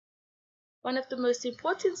One of the most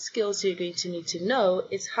important skills you're going to need to know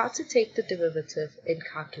is how to take the derivative in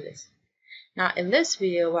calculus. Now in this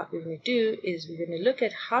video, what we're going to do is we're going to look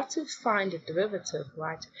at how to find a derivative,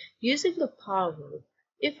 right, using the power rule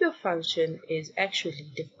if your function is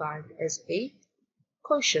actually defined as a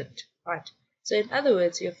quotient, right? So in other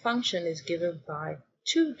words, your function is given by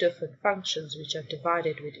two different functions which are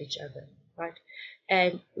divided with each other, right?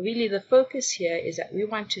 And really the focus here is that we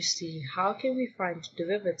want to see how can we find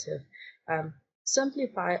derivative simply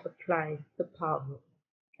by applying the power rule.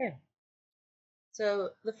 Okay.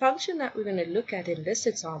 So the function that we're going to look at in this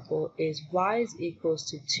example is y is equals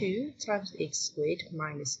to 2 times x squared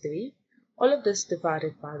minus 3. All of this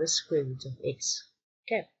divided by the square root of x.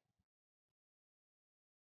 Okay.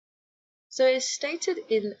 So as stated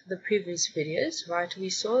in the previous videos, right, we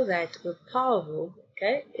saw that the power rule,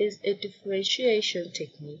 okay, is a differentiation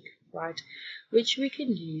technique, right, which we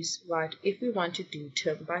can use, right, if we want to do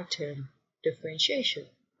term by term differentiation,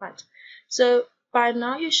 right. So by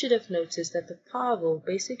now you should have noticed that the power rule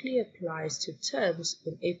basically applies to terms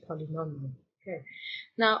in a polynomial. Okay.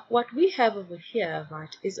 Now what we have over here,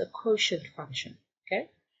 right, is a quotient function. Okay.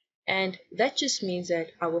 And that just means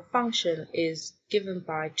that our function is given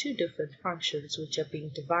by two different functions which are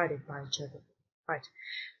being divided by each other, right?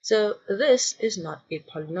 So this is not a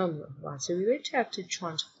polynomial, right? So we're going to have to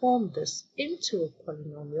transform this into a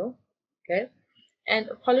polynomial, okay? And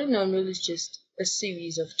a polynomial is just a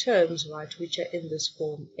series of terms, right, which are in this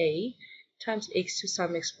form a times x to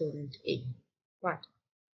some exponent a, right?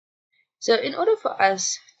 So in order for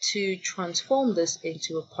us to transform this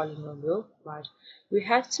into a polynomial, right, we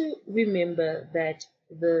have to remember that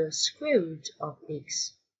the square root of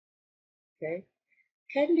x, okay,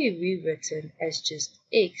 can be rewritten as just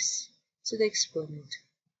x to the exponent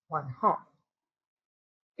 1/2.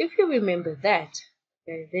 If you remember that,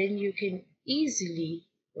 okay, then you can easily,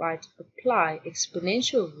 right, apply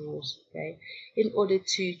exponential rules, okay, in order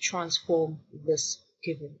to transform this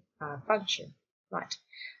given function, right?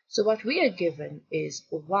 So what we are given is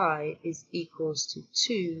y is equals to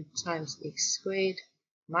 2 times x squared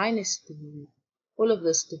minus 3, all of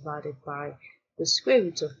this divided by the square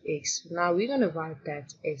root of x. Now we're going to write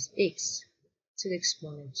that as x to the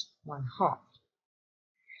exponent 1/2.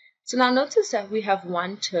 So now notice that we have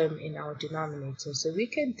one term in our denominator, so we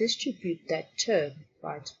can distribute that term,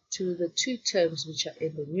 right, to the two terms which are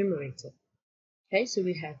in the numerator. Okay, so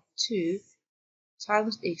we have 2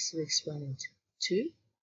 times x to the exponent 2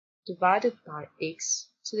 divided by x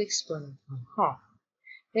to the exponent 1/2.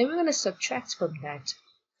 Then we're going to subtract from that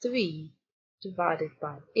 3 divided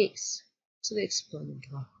by x to the exponent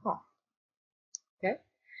 1/2. Okay,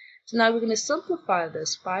 so now we're going to simplify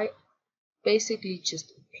this by basically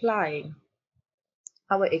just applying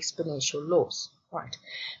our exponential laws. Right.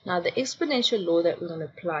 Now the exponential law that we're going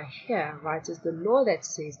to apply here, right, is the law that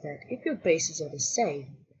says that if your bases are the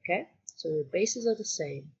same, okay, so your bases are the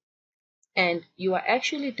same, and you are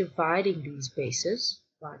actually dividing these bases,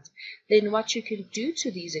 right, then what you can do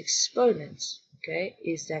to these exponents, okay,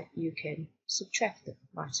 is that you can subtract them,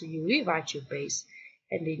 right? So you rewrite your base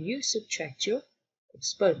and then you subtract your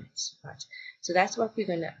exponents, right? So that's what we're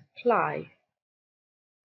going to apply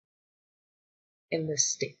in this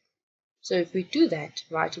step. So if we do that,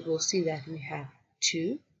 right, we'll see that we have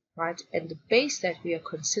 2, right, and the base that we are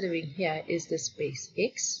considering here is this base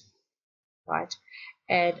x, right,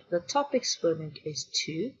 and the top exponent is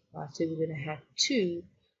 2, right, so we're going to have 2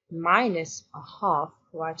 minus 1/2,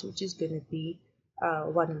 right, which is going to be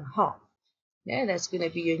 1.5. Yeah, that's going to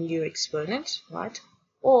be your new exponent, right,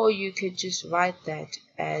 or you could just write that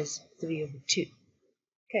as 3/2.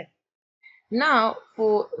 Okay, now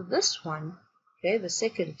for this one, okay, the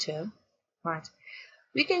second term, right,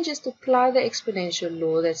 we can just apply the exponential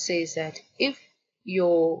law that says that if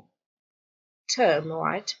your term,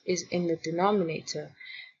 right, is in the denominator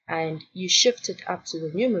and you shift it up to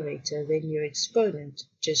the numerator, then your exponent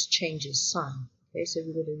just changes sign. Okay, so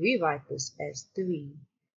we're going to rewrite this as 3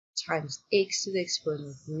 times x to the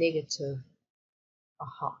exponent negative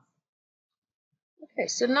 1/2. Okay,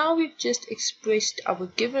 so now we've just expressed our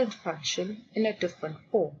given function in a different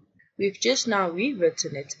form. We've just now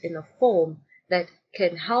rewritten it in a form that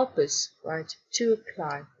can help us, right, to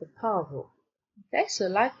apply the power rule. Okay, so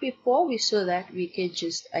like before, we saw that we can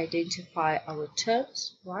just identify our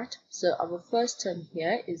terms, right? So our first term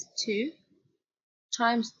here is 2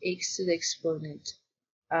 times x to the exponent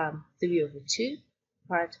 3/2,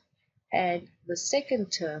 right? And the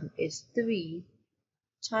second term is 3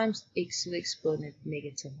 times x to the exponent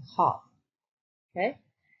negative 1/2. Okay,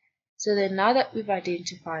 so then now that we've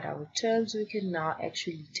identified our terms, we can now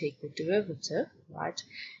actually take the derivative, right?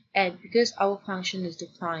 And because our function is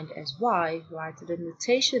defined as y, right, the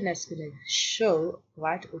notation that's going to show,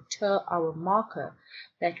 right, or tell our marker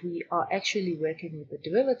that we are actually working with the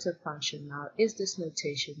derivative function now is this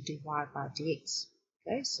notation dy by dx.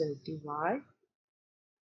 Okay, so dy by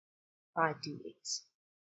dx.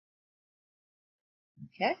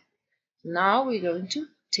 Okay, now we're going to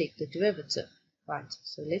take the derivative. Right,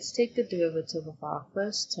 so let's take the derivative of our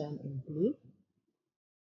first term in blue.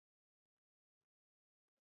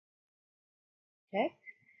 Okay,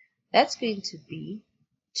 that's going to be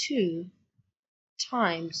 2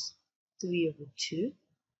 times 3 over 2.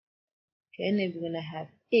 Okay, and then we're going to have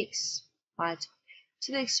x, right,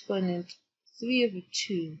 to the exponent 3 over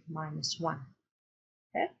 2 minus 1.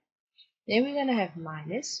 Okay, then we're going to have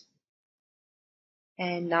minus,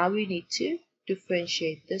 and now we need to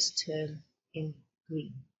differentiate this term in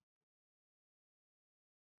green.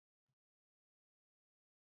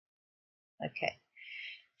 Okay,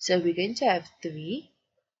 so we're going to have 3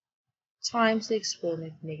 times the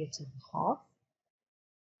exponent negative half,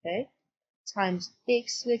 okay, times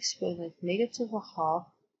x to the exponent negative a half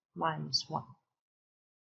minus 1.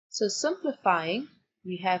 So simplifying,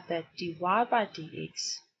 we have that dy by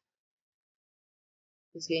dx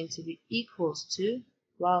is going to be equals to,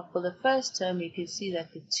 well, for the first term you can see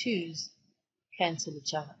that the 2's cancel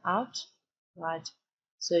each other out, right?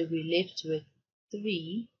 So we're left with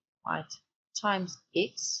 3, right, times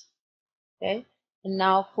x, okay? And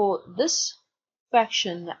now for this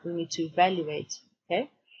fraction that we need to evaluate, okay,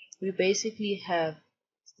 we basically have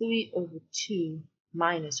 3 over 2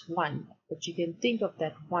 minus 1, but you can think of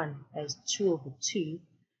that 1 as 2 over 2,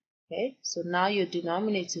 okay? So now your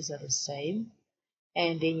denominators are the same,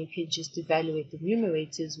 and then you can just evaluate the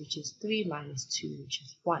numerators, which is 3 minus 2, which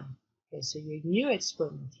is 1. Okay, so your new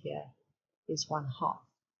exponent here is 1/2.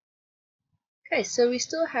 Okay, so we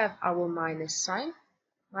still have our minus sign,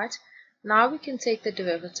 right? Now we can take the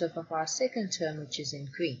derivative of our second term, which is in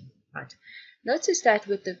green, right? Notice that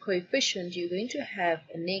with the coefficient, you're going to have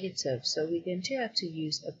a negative, so we're going to have to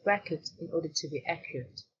use a bracket in order to be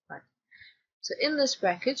accurate, right? So in this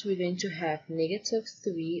bracket, we're going to have negative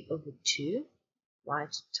 3 over 2,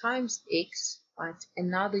 right, times x, right,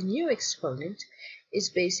 and now the new exponent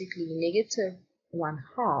is basically negative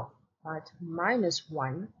 1/2, right, minus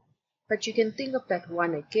 1, but you can think of that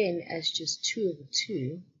 1 again as just 2 over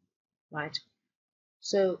 2, right?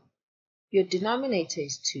 So your denominator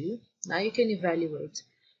is 2. Now you can evaluate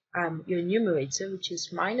your numerator, which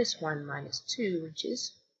is minus 1 minus 2, which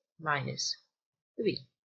is minus 3.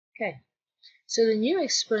 Okay, so the new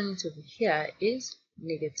exponent over here is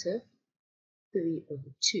negative 3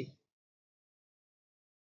 over 2.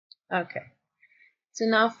 Okay, so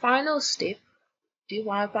now final step, dy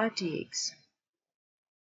by dx.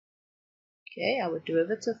 Okay, our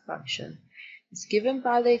derivative function is given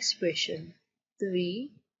by the expression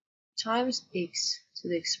 3 times x to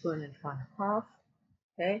the exponent 1/2,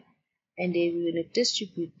 okay, and then we're going to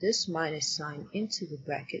distribute this minus sign into the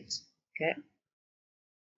bracket, okay,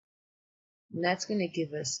 and that's going to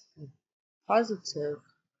give us a positive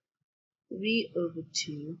 3 over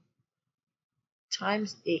 2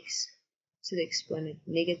 times x to the exponent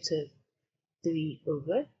negative 3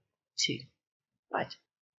 over 2, right?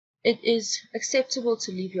 It is acceptable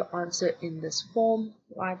to leave your answer in this form,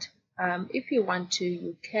 right? If you want to,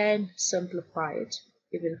 you can simplify it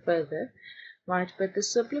even further, right? But the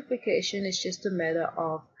simplification is just a matter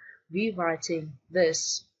of rewriting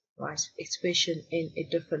this, right, expression in a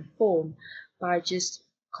different form by just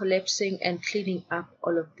collapsing and cleaning up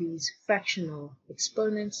all of these fractional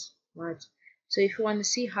exponents, right? So if you want to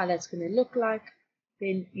see how that's going to look like,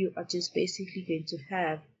 then you are just basically going to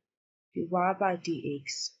have dy by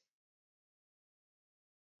dx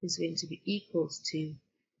is going to be equals to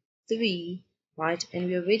 3, right? And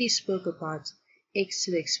we already spoke about x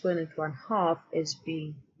to the exponent 1/2 as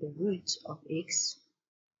being the root of x.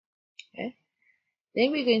 Okay,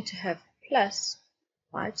 then we're going to have plus,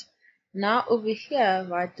 right? Now over here,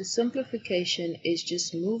 right, the simplification is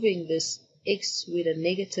just moving this x with a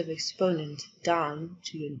negative exponent down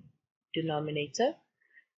to your denominator.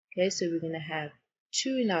 Okay, so we're going to have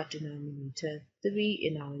 2 in our denominator, 3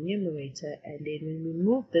 in our numerator, and then when we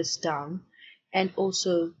move this down and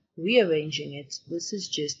also rearranging it, this is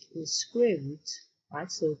just a square root,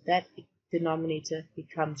 right? So that denominator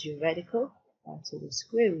becomes your radical, right? So the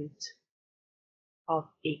square root of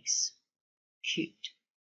x cubed.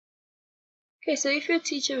 Okay, so if your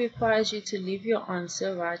teacher requires you to leave your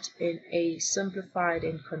answer, right, in a simplified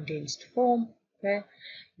and condensed form, okay,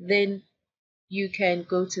 then you can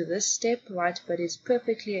go to this step, right, but it's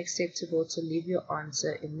perfectly acceptable to leave your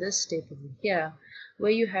answer in this step over here,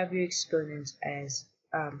 where you have your exponents as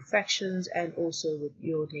fractions and also with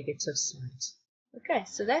your negative signs. Okay,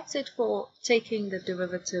 so that's it for taking the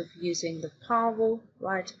derivative using the power rule,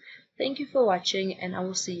 right? Thank you for watching, and I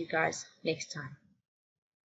will see you guys next time.